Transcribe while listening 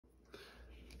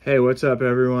Hey, what's up,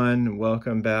 everyone?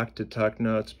 Welcome back to Tuck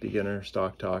Notes Beginner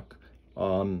Stock Talk.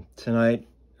 Today,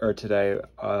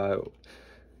 I'm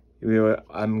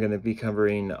going to be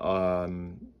covering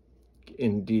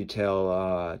in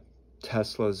detail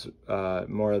Tesla's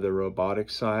more of the robotic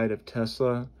side of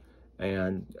Tesla,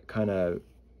 and kind of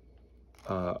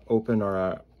open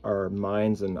our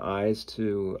minds and eyes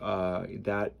to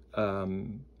that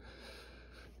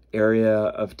area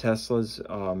of Tesla's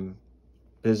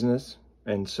business.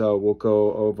 And so we'll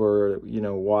go over,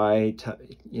 why,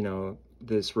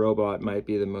 this robot might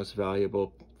be the most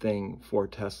valuable thing for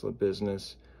Tesla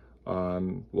business.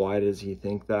 Why does he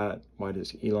think that? Why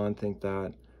does Elon think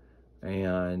that?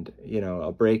 And,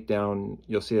 a breakdown,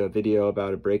 you'll see a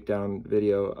breakdown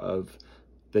video of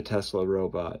the Tesla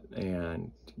robot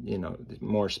and,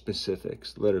 more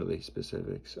specifics, literally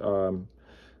specifics.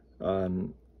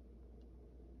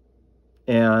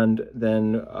 And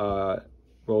then,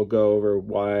 we'll go over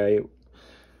what's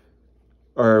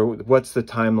the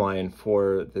timeline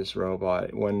for this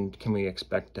robot? When can we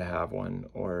expect to have one?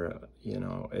 Or,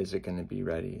 is it going to be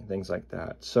ready? Things like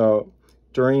that. So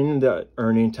during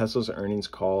Tesla's earnings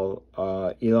call,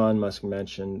 Elon Musk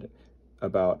mentioned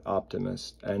about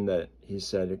Optimus, and that he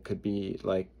said it could be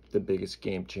like the biggest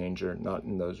game changer, not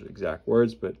in those exact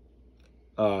words, but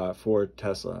for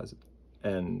Tesla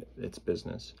and its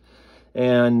business.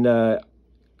 And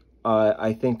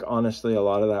I think, honestly, a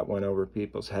lot of that went over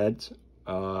people's heads,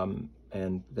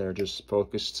 and they're just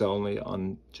focused solely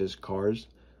on just cars,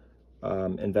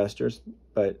 investors.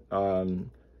 But,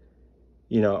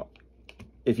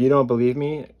 if you don't believe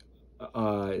me,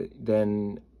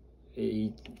 then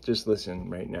just listen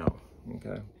right now,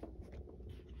 okay?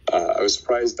 I was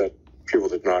surprised that people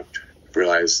did not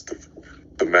realize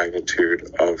the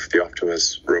magnitude of the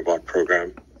Optimus robot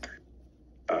program.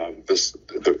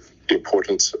 The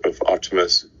importance of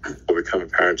Optimus will become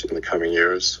apparent in the coming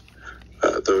years.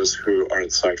 Those who are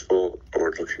insightful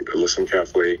or listen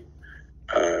carefully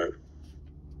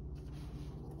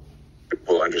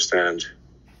will understand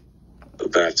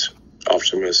that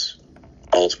Optimus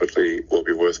ultimately will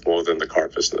be worth more than the car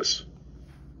business,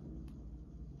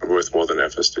 worth more than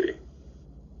FSD.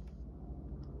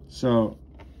 So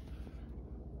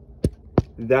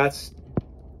that's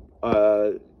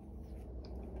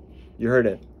you heard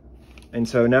it. And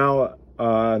so now,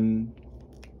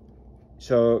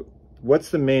 so what's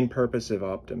the main purpose of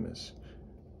Optimus?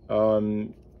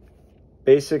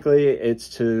 Basically, it's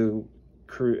to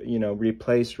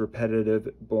replace repetitive,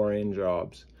 boring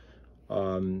jobs.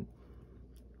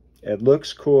 It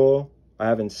looks cool. I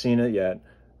haven't seen it yet.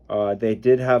 They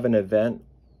did have an event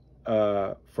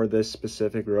for this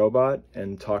specific robot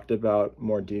and talked about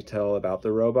more detail about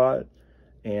the robot.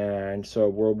 And so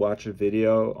we'll watch a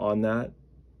video on that.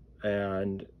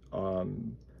 And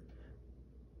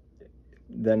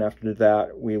then after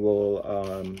that, we will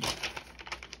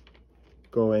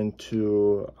go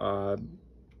into a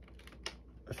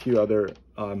few other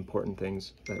important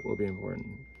things that will be important.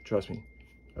 Trust me.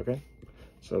 Okay?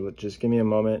 So just give me a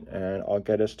moment and I'll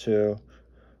get us to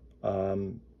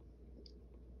okay,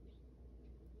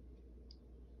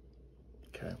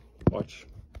 watch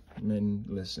and then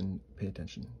listen, pay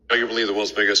attention. Arguably the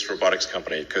world's biggest robotics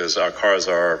company, because our cars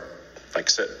are like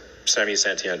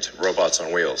semi-sentient robots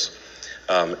on wheels.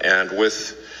 And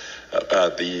with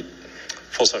the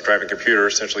full self-driving computer,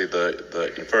 essentially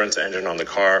the inference engine on the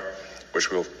car,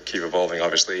 which will keep evolving,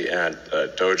 obviously, and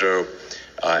Dojo,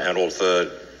 and all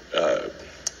the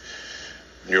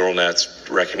neural nets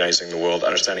recognizing the world,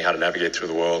 understanding how to navigate through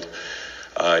the world,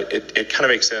 it kind of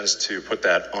makes sense to put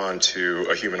that onto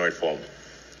a humanoid form.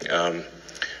 And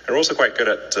we're also quite good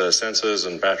at sensors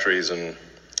and batteries and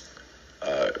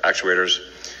actuators.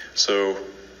 So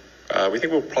we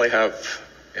think we'll probably have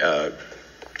a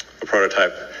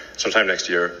prototype sometime next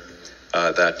year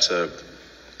that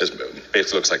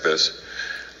basically looks like this.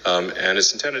 And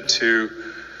it's intended to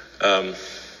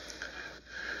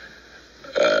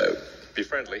be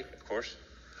friendly, of course,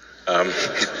 and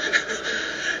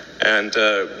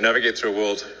navigate through a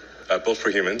world built for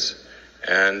humans,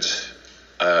 and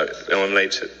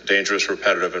eliminate dangerous,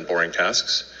 repetitive, and boring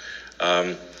tasks.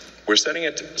 We're setting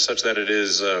it such that it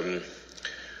is, at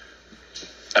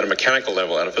a mechanical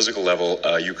level, at a physical level,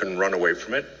 you can run away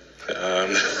from it,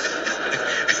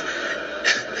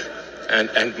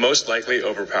 and most likely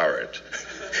overpower it.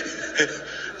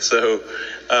 So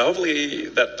hopefully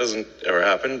that doesn't ever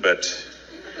happen, but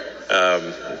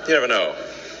you never know.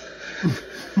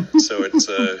 So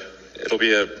it'll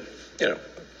be a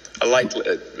light,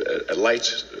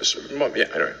 yeah,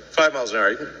 anyway, 5 miles an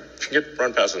hour. If you can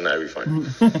run past it now, you'll be fine.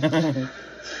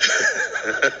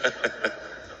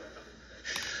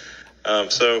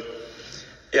 So,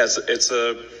 yeah, it's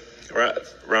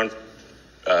around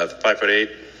 5'8".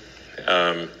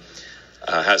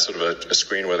 Has sort of a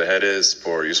screen where the head is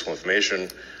for useful information,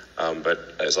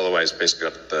 but it's otherwise basically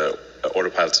got the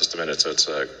autopilot system in it. So it's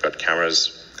got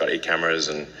cameras, got 8 cameras,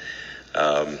 and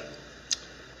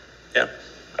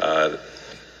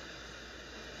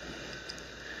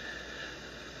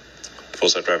full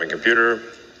self-driving computer,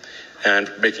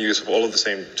 and making use of all of the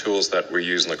same tools that we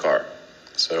use in the car.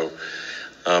 So,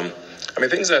 I mean,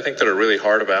 things that I think that are really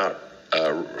hard about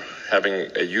having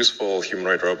a useful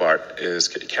humanoid robot is,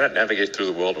 can it navigate through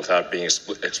the world without being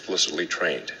explicitly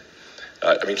trained?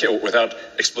 I mean, without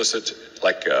explicit,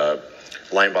 like,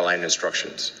 line-by-line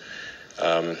instructions.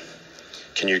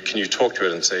 Can you talk to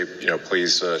it and say,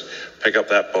 please pick up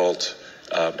that bolt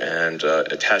and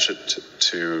attach it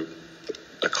to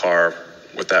a car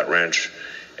with that wrench,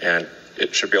 and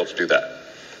it should be able to do that.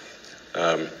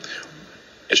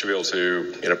 It should be able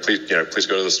to, please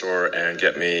go to the store and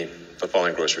get me the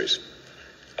following groceries,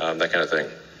 that kind of thing.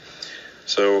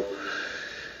 So,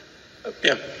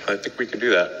 yeah, I think we can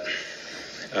do that.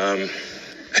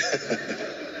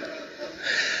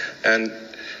 And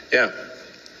yeah,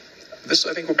 this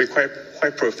I think will be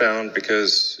quite profound,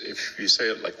 because if you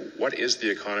say, like, what is the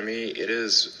economy? It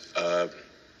is, at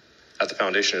the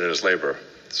foundation, it is labor.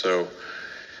 So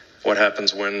what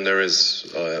happens when there is,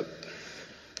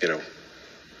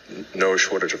 no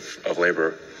shortage of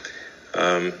labor?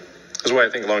 This is why I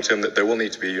think long term that there will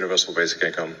need to be universal basic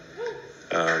income.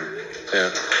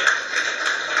 Yeah.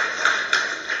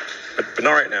 But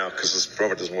not right now, because this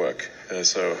robot doesn't work.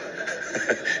 So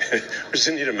we just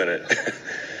need a minute.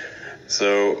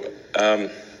 So,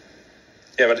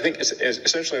 yeah, but I think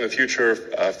essentially in the future,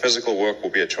 physical work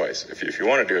will be a choice. If you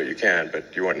want to do it, you can,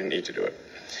 but you won't need to do it.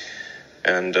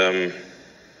 And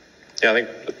yeah, I think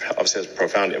it obviously has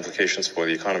profound implications for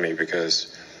the economy,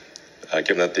 because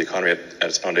given that the economy at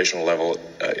its foundational level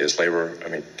is labor, I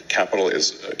mean, capital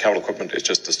equipment is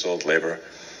just distilled labor,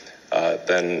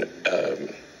 then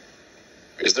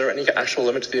is there any actual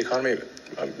limit to the economy?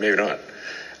 Maybe not.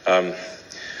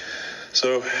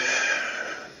 So,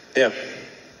 yeah.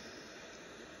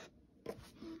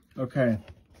 Okay.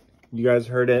 You guys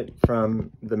heard it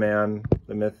from the man,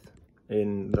 the myth,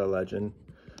 in the legend.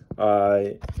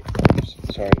 Sorry,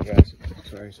 guys.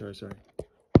 Sorry.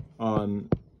 All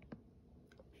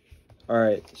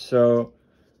right. So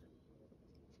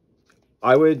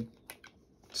I would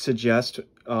suggest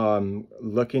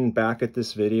looking back at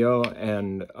this video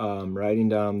and writing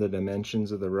down the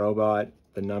dimensions of the robot,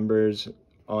 the numbers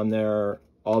on there.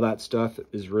 All that stuff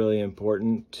is really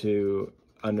important to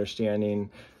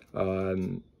understanding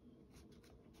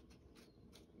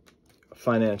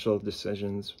financial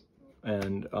decisions.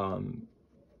 And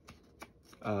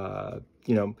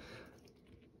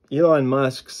Elon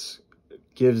Musk's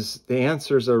gives the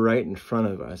answers are right in front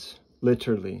of us,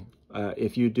 literally.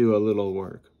 If you do a little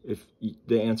work, if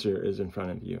the answer is in front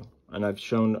of you, and I've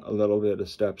shown a little bit of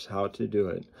steps how to do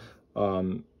it.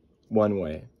 One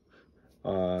way.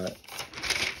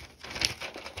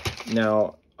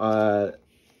 Now, I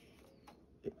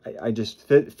just,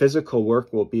 physical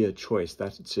work will be a choice.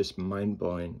 That's just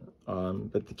mind-blowing.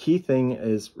 But the key thing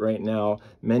is, right now,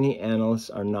 many analysts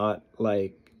are not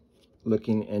like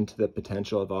looking into the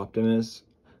potential of Optimus.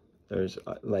 There's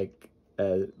like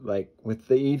with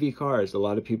the EV cars, a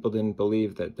lot of people didn't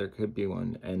believe that there could be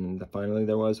one, and finally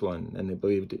there was one, and they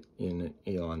believed in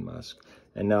Elon Musk.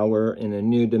 And now we're in a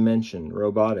new dimension,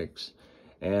 robotics,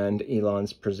 and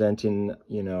Elon's presenting,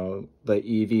 the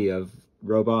EV of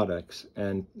robotics,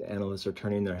 and analysts are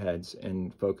turning their heads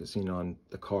and focusing on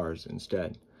the cars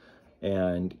instead.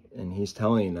 And he's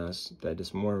telling us that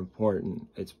it's more important,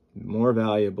 it's more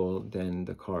valuable than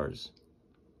the cars.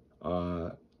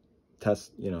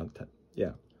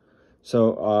 Yeah.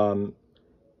 So,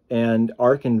 and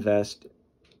ARK Invest,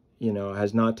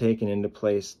 has not taken into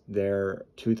place their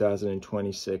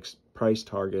 2026 price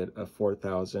target of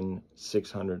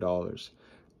 $4,600.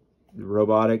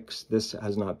 Robotics, this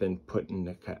has not been put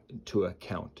into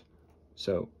account.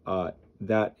 So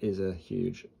that is a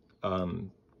huge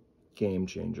game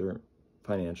changer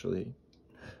financially,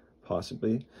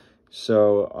 possibly.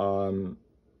 So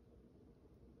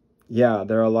yeah,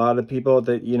 there are a lot of people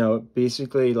that,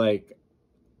 basically, like,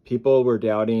 people were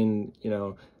doubting,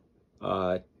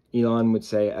 Elon would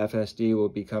say FSD will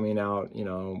be coming out,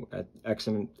 at X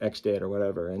date or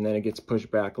whatever, and then it gets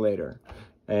pushed back later.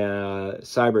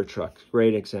 Cybertruck,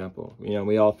 great example.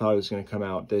 We all thought it was going to come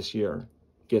out this year,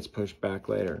 gets pushed back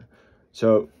later.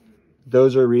 So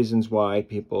those are reasons why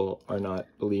people are not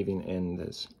believing in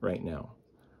this right now.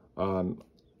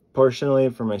 Personally,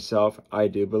 for myself, I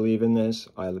do believe in this.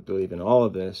 I believe in all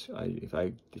of this. If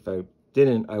I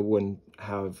didn't, I wouldn't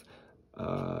have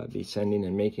be sending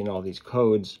and making all these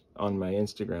codes on my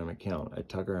Instagram account at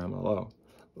Tucker MLO.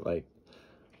 Like,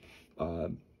 I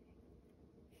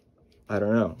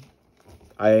don't know.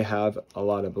 I have a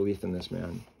lot of belief in this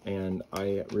man, and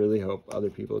I really hope other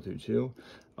people do too.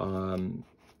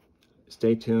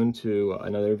 Stay tuned to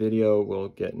another video. We'll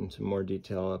get into more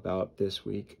detail about this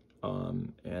week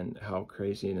and how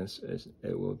craziness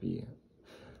it will be.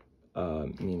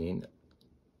 Meaning,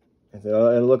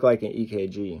 it'll look like an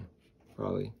EKG,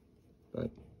 probably, but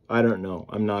I don't know.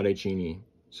 I'm not a genie.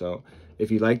 So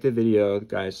if you like the video,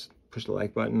 guys, push the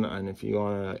like button, and if you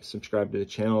want to subscribe to the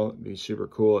channel, it'd be super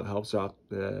cool. It helps out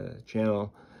the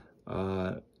channel,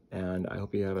 and I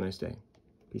hope you have a nice day.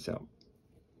 Peace out.